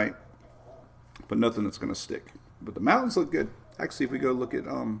Saturday night, but nothing that's going to stick. But the mountains look good. Actually, if we go look at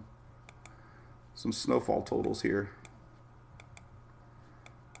some snowfall totals here,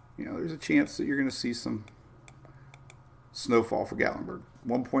 there's a chance that you're going to see some snowfall for Gatlinburg,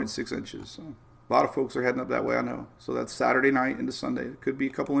 1.6 inches. So a lot of folks are heading up that way, I know. So that's Saturday night into Sunday. It could be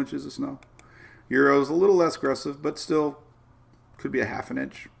a couple inches of snow. Euro's a little less aggressive, but still could be a half an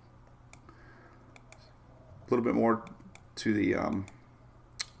inch. A little bit more to the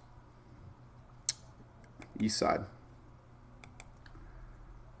east side.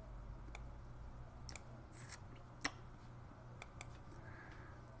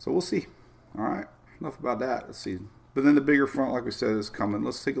 So we'll see. All right, enough about that. Let's see. But then the bigger front, like we said, is coming.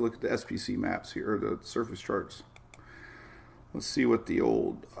 Let's take a look at the SPC maps here, or the surface charts. Let's see what the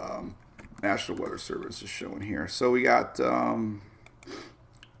old National Weather Service is showing here. So we got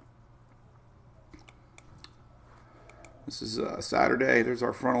this is Saturday. There's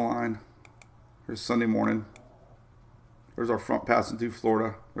our frontal line. There's Sunday morning. There's our front passing through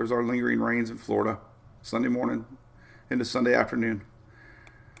Florida. There's our lingering rains in Florida. Sunday morning into Sunday afternoon.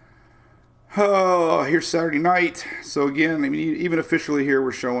 Oh, here's Saturday night. So again, I mean, even officially here,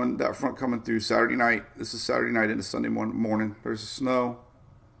 we're showing that front coming through Saturday night. This is Saturday night into Sunday morning. There's snow,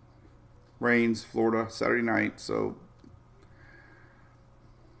 rains, Florida, Saturday night. So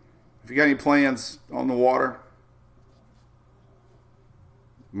if you got any plans on the water,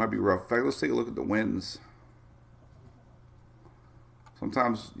 it might be rough. In fact, let's take a look at the winds.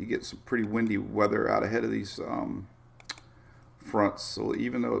 Sometimes you get some pretty windy weather out ahead of these fronts. So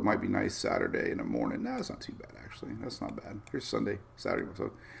even though it might be nice Saturday in the morning, no, it's not too bad actually. That's not bad. Here's Sunday, Saturday.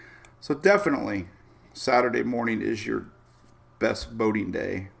 So definitely Saturday morning is your best boating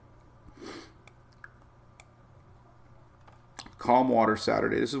day. Calm water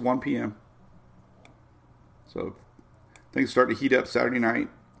Saturday. This is 1 p.m. So things start to heat up Saturday night,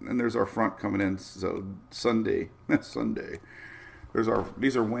 and there's our front coming in. So Sunday, these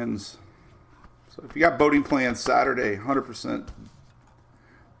are winds. So if you got boating plans Saturday, 100%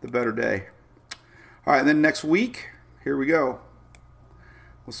 the better day. All right, and then next week, here we go.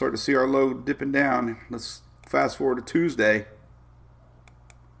 We'll start to see our low dipping down. Let's fast forward to Tuesday.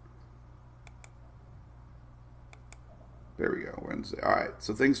 There we go, Wednesday. All right,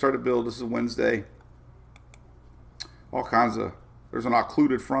 so things start to build. This is Wednesday. All kinds of, there's an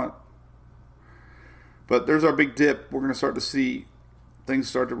occluded front. But there's our big dip. We're going to start to see things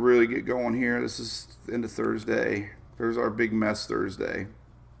start to really get going here. This is into Thursday. There's our big mess Thursday.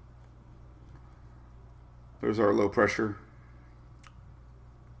 There's our low pressure.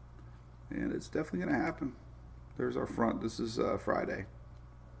 And it's definitely going to happen. There's our front. This is Friday.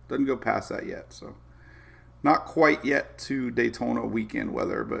 Doesn't go past that yet. So not quite yet to Daytona weekend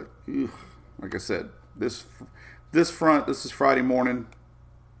weather. But like I said, this front, this is Friday morning.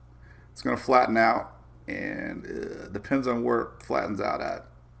 It's going to flatten out. And depends on where it flattens out at.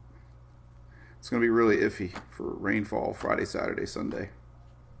 It's going to be really iffy for rainfall Friday, Saturday, Sunday.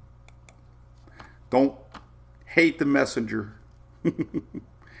 Don't hate the messenger.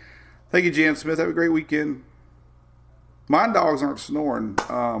 Thank you, Jan Smith. Have a great weekend. My dogs aren't snoring.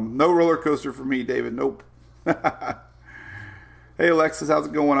 No roller coaster for me, David. Nope. Hey, Alexis. How's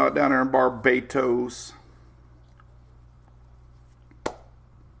it going out down there in Barbados?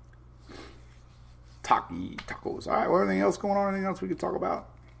 Tacos. All right, well, anything else going on? Anything else we could talk about?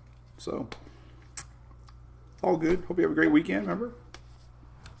 So, all good. Hope you have a great weekend, remember?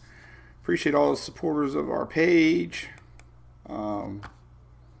 Appreciate all the supporters of our page. Had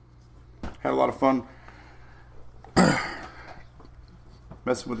a lot of fun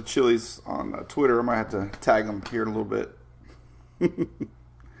messing with the Chili's on Twitter. I might have to tag them here in a little bit.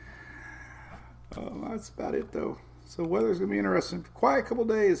 That's about it, though. So, weather's going to be interesting. Quiet couple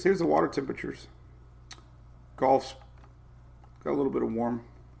days. Here's the water temperatures. Golf's got a little bit of warm.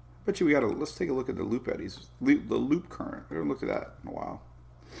 Bet you let's take a look at the loop eddies. The loop current. I haven't looked at that in a while.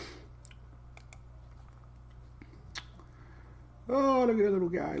 Oh, look at that little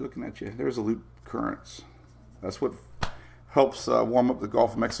guy looking at you. There's the loop currents. That's what helps warm up the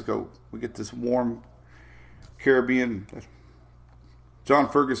Gulf of Mexico. We get this warm Caribbean. John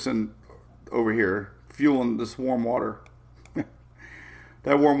Ferguson over here fueling this warm water.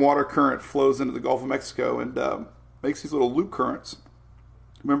 That warm water current flows into the Gulf of Mexico and makes these little loop currents.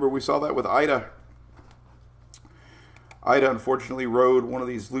 Remember, we saw that with Ida. Ida, unfortunately, rode one of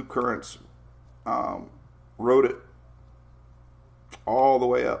these loop currents, rode it all the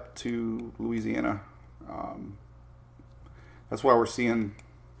way up to Louisiana. That's why we're seeing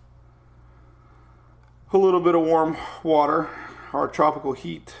a little bit of warm water. Our tropical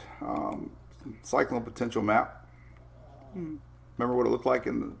heat cyclone potential map. Remember what it looked like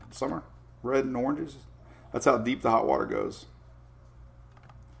in the summer? Red and oranges. That's how deep the hot water goes.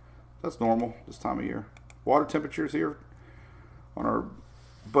 That's normal this time of year. Water temperatures here on our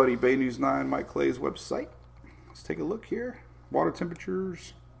buddy Bay News 9, Mike Clay's website. Let's take a look here. Water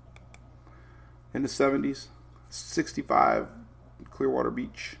temperatures in the 70s. 65 Clearwater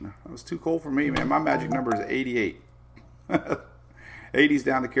Beach. No, that was too cold for me, man. My magic number is 88. 80's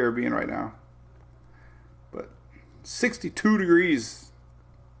down the Caribbean right now. But 62 degrees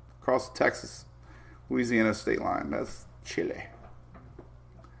across the Texas, Louisiana state line. That's chilly.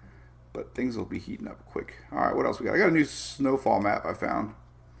 But things will be heating up quick. All right, what else we got? I got a new snowfall map I found.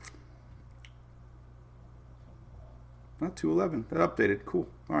 Not 211. That updated. Cool.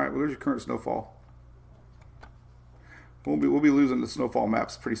 All right, well, there's your current snowfall. We'll be losing the snowfall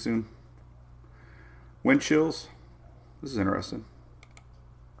maps pretty soon. Wind chills. This is interesting.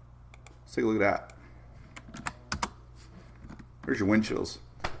 Let's take a look at that. There's your wind chills.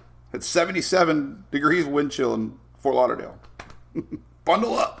 It's 77 degrees wind chill in Fort Lauderdale.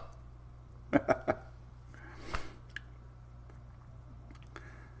 Bundle up.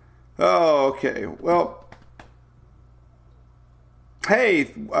 Oh, okay. Well,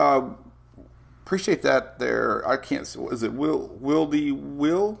 hey, appreciate that there. I can't, is it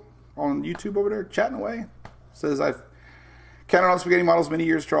Will on YouTube over there chatting away? Says, I've counted on spaghetti models many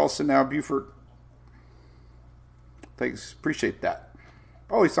years, Charleston, now Beaufort. Thanks, appreciate that.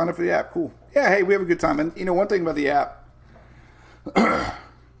 Oh, he signed up for the app, cool. Yeah, hey, we have a good time. And you know, one thing about the app,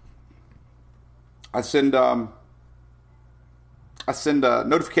 I send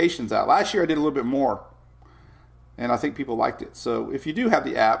notifications out. Last year I did a little bit more, and I think people liked it. So if you do have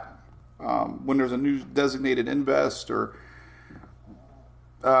the app, when there's a new designated invest or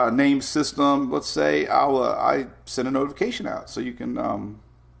name system, let's say, I send a notification out so you can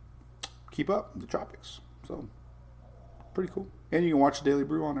keep up with the tropics. So pretty cool. And you can watch the Daily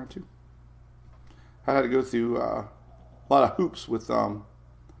Brew on there too. I had to go through a lot of hoops with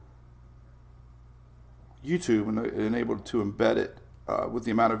YouTube and able to embed it with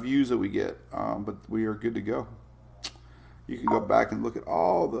the amount of views that we get, but we are good to go. You can go back and look at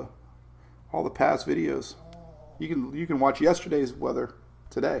all the past videos. You can watch yesterday's weather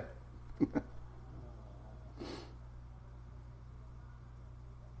today.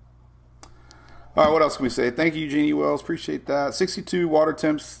 All right, what else can we say? Thank you, Jeannie Wells. Appreciate that. 62 water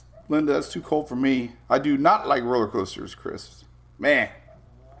temps. Linda, that's too cold for me. I do not like roller coasters, Chris. Man,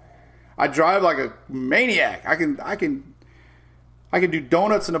 I drive like a maniac. I can do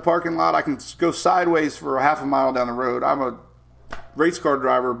donuts in the parking lot. I can go sideways for a half a mile down the road. I'm a race car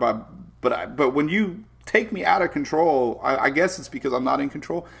driver, but when you take me out of control, I guess it's because I'm not in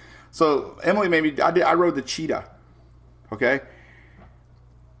control. So Emily made me. I rode the Cheetah. Okay.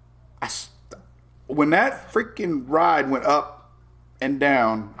 When that freaking ride went up and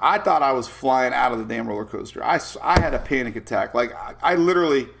down, I thought I was flying out of the damn roller coaster. I had a panic attack. Like I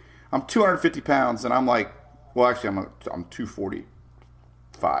literally, I'm 250 pounds, and I'm like, well, actually, I'm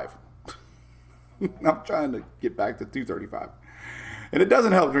 245. I'm trying to get back to 235, and it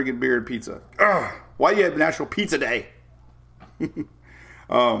doesn't help drinking beer and pizza. Ugh, why do you have National Pizza Day?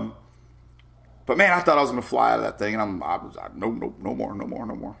 But man, I thought I was gonna fly out of that thing, and no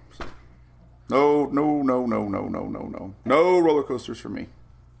more. So, no roller coasters for me.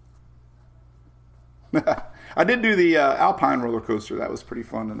 I did do the Alpine roller coaster. That was pretty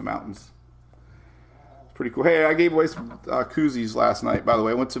fun in the mountains. It's pretty cool. Hey, I gave away some koozies last night. By the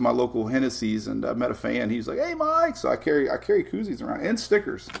way, I went to my local Hennessy's and met a fan. He's like, "Hey, Mike." So I carry koozies around and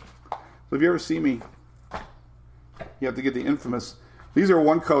stickers. So if you ever see me, you have to get the infamous. These are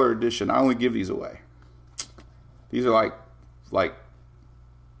one color edition. I only give these away. These are like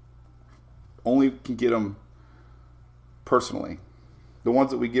only can get them personally. The ones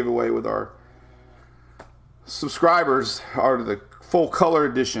that we give away with our subscribers are the full color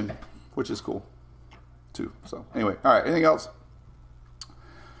edition, which is cool too. So anyway, all right, anything else?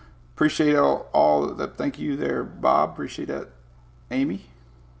 Appreciate all that. Thank you there, Bob. Appreciate that. Amy,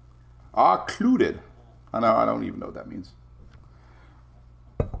 occluded. I know, I don't even know what that means.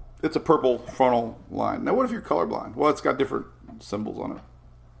 It's a purple frontal line. Now what if you're colorblind? Well, it's got different symbols on it.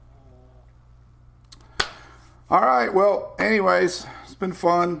 All right, well, anyways, it's been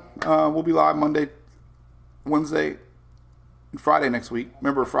fun. We'll be live Monday, Wednesday, and Friday next week.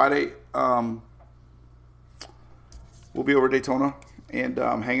 Remember, Friday, we'll be over at Daytona and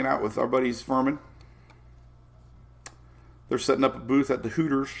hanging out with our buddies Furman. They're setting up a booth at the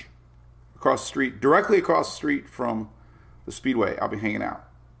Hooters across the street, directly across the street from the Speedway. I'll be hanging out,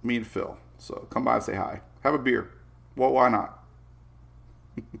 me and Phil. So come by and say hi. Have a beer. Well, why not?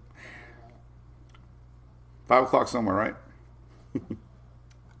 5 o'clock somewhere, right?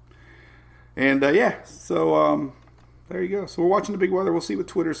 And yeah, so there you go. So we're watching the big weather. We'll see what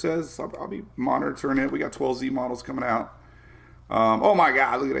Twitter says. I'll be monitoring it. We got 12Z models coming out. Oh my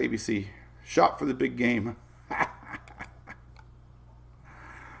God, look at ABC. Shop for the big game.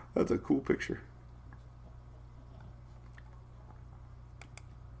 That's a cool picture.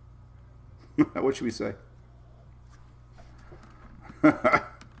 What should we say?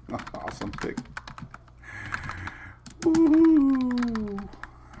 Awesome pic. Woo!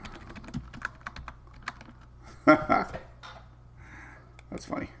 That's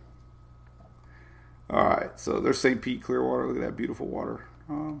funny. All right, so there's St. Pete, Clearwater. Look at that beautiful water.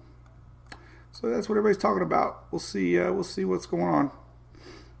 So that's what everybody's talking about. We'll see. We'll see what's going on.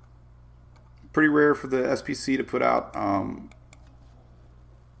 Pretty rare for the SPC to put out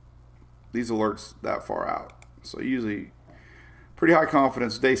these alerts that far out. So usually pretty high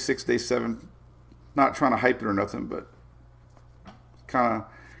confidence, day 6, day 7. Not trying to hype it or nothing, but kind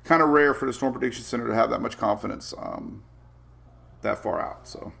of rare for the Storm Prediction Center to have that much confidence that far out.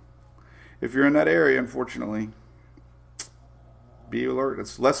 So if you're in that area, unfortunately, be alert.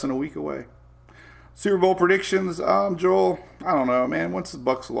 It's less than a week away. Super Bowl predictions, Joel. I don't know, man. Once the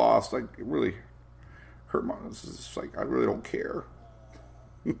Bucs lost, like, it really hurt my. It's just like, I really don't care.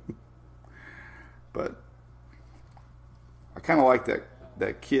 But I kind of like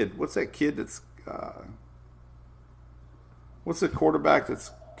that kid. What's that kid that's? What's the quarterback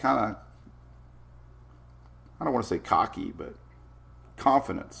that's kind of? I don't want to say cocky, but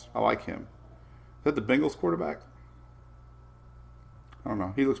confidence. I like him. Is that the Bengals quarterback? I don't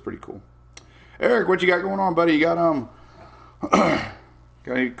know. He looks pretty cool. Eric, what you got going on, buddy? You got got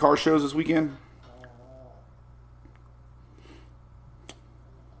any car shows this weekend?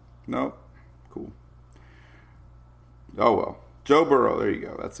 No? Cool. Oh, well. Joe Burrow, there you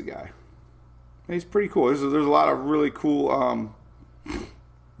go. That's the guy. He's pretty cool. There's a lot of really cool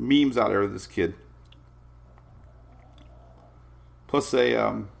memes out there of this kid. Plus,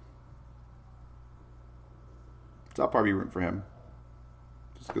 so I'll probably be rooting for him.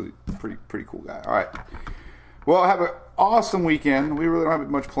 Just because he's a pretty cool guy. All right. Well, have an awesome weekend. We really don't have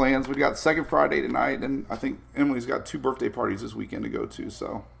much plans. We got second Friday tonight, and I think Emily's got 2 birthday parties this weekend to go to.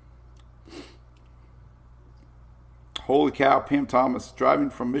 So, holy cow, Pam Thomas driving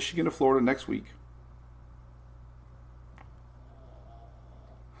from Michigan to Florida next week.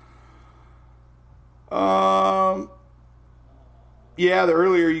 Yeah, the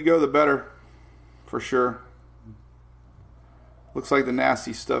earlier you go, the better, for sure. Looks like the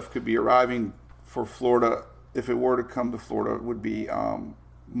nasty stuff could be arriving for Florida. If it were to come to Florida, it would be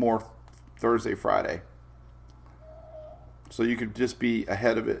more Thursday, Friday. So you could just be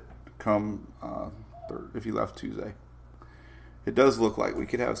ahead of it come if you left Tuesday. It does look like we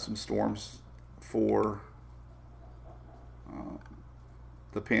could have some storms for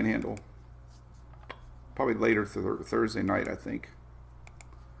the Panhandle. Probably later Thursday night, I think.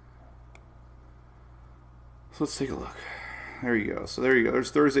 So let's take a look. There you go. So there you go.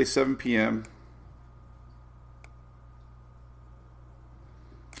 There's Thursday, 7 p.m.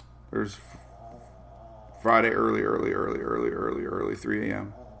 There's Friday early, 3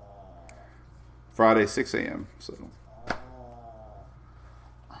 a.m. Friday, 6 a.m.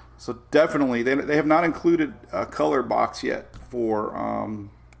 So definitely, they have not included a color box yet for,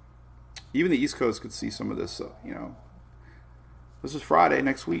 even the East Coast could see some of this, This is Friday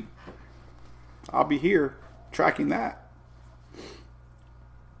next week. I'll be here tracking that.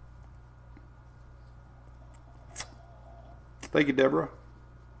 Thank you, Deborah.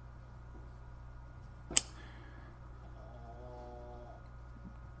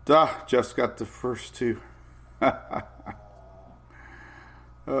 Jeff's got the first 2. I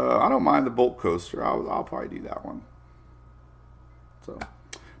don't mind the Bolt Coaster. I'll probably do that one. So,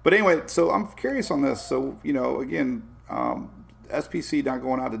 but anyway, so I'm curious on this. So, again, SPC not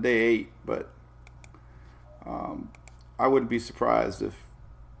going out to day 8, but I wouldn't be surprised if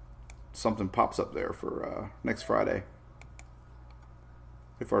something pops up there for next Friday.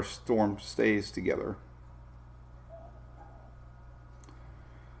 If our storm stays together.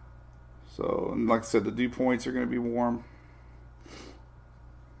 So, and like I said, the dew points are going to be warm.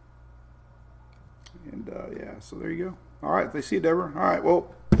 And, yeah, so there you go. All right, they see you, Deborah. All right,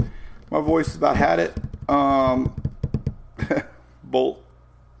 well, my voice has about had it. Bolt.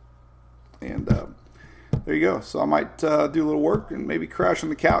 And there you go. So I might do a little work and maybe crash on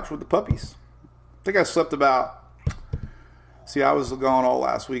the couch with the puppies. I think I slept about... See, I was gone all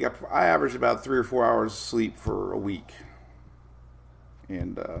last week. I averaged about 3 or 4 hours sleep for a week.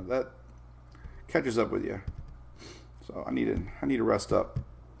 And that catches up with you. So I need to rest up.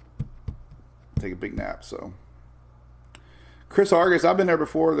 Take a big nap. So Chris Argus, I've been there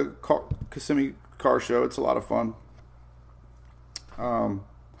before, the Kissimmee car show. It's a lot of fun.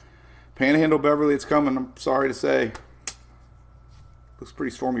 Panhandle Beverly, it's coming. I'm sorry to say. Looks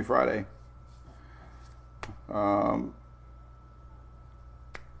pretty stormy Friday.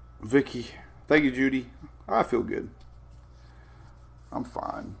 Vicky. Thank you, Judy. I feel good. I'm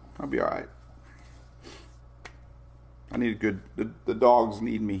fine. I'll be all right. I need a good... The dogs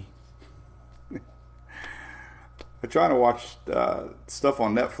need me. I'm trying to watch stuff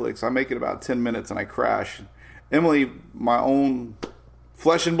on Netflix. I make it about 10 minutes and I crash. Emily, my own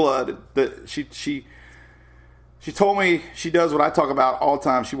flesh and blood, she told me she does what I talk about all the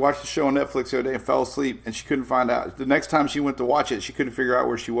time. She watched the show on Netflix the other day and fell asleep, and she couldn't find out. The next time she went to watch it, she couldn't figure out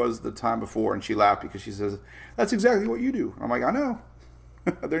where she was the time before, and she laughed because she says, "That's exactly what you do." I'm like, I know.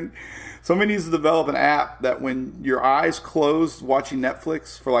 Somebody needs to develop an app that when your eyes close watching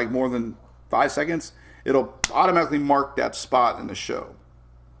Netflix for like more than 5 seconds, it'll automatically mark that spot in the show.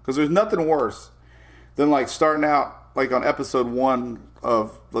 Because there's nothing worse than like starting out like on episode 1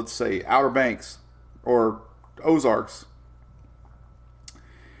 of, let's say, Outer Banks or Ozarks,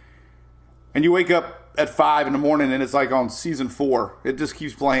 and you wake up at 5 in the morning and it's like on season 4. It just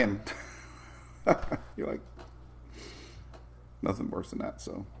keeps playing. You're like, nothing worse than that.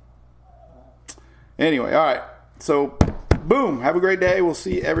 So anyway, all right. So boom, have a great day. We'll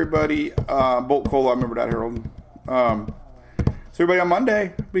see everybody. Bolt Cola, I remember that, Harold. So everybody on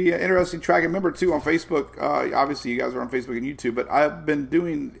Monday, be an interesting track. Remember too on Facebook. Obviously, you guys are on Facebook and YouTube, but I've been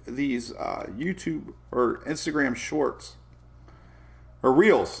doing these YouTube or Instagram shorts or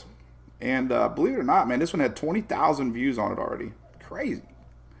reels, and believe it or not, man, this one had 20,000 views on it already. Crazy.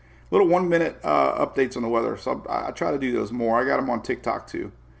 Little 1 minute updates on the weather. So I try to do those more. I got them on TikTok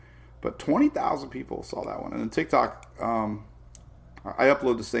too, but 20,000 people saw that one. And then TikTok, I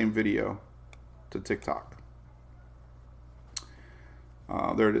upload the same video to TikTok.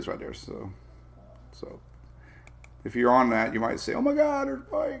 There it is right there. So if you're on that, you might say, "Oh my God," or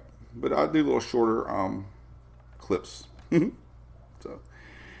like, but I do little shorter clips. So,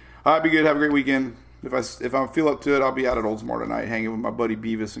 all right, be good. Have a great weekend. If I feel up to it, I'll be out at Oldsmar tonight, hanging with my buddy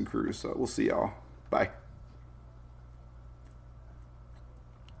Beavis and crew. So we'll see y'all. Bye.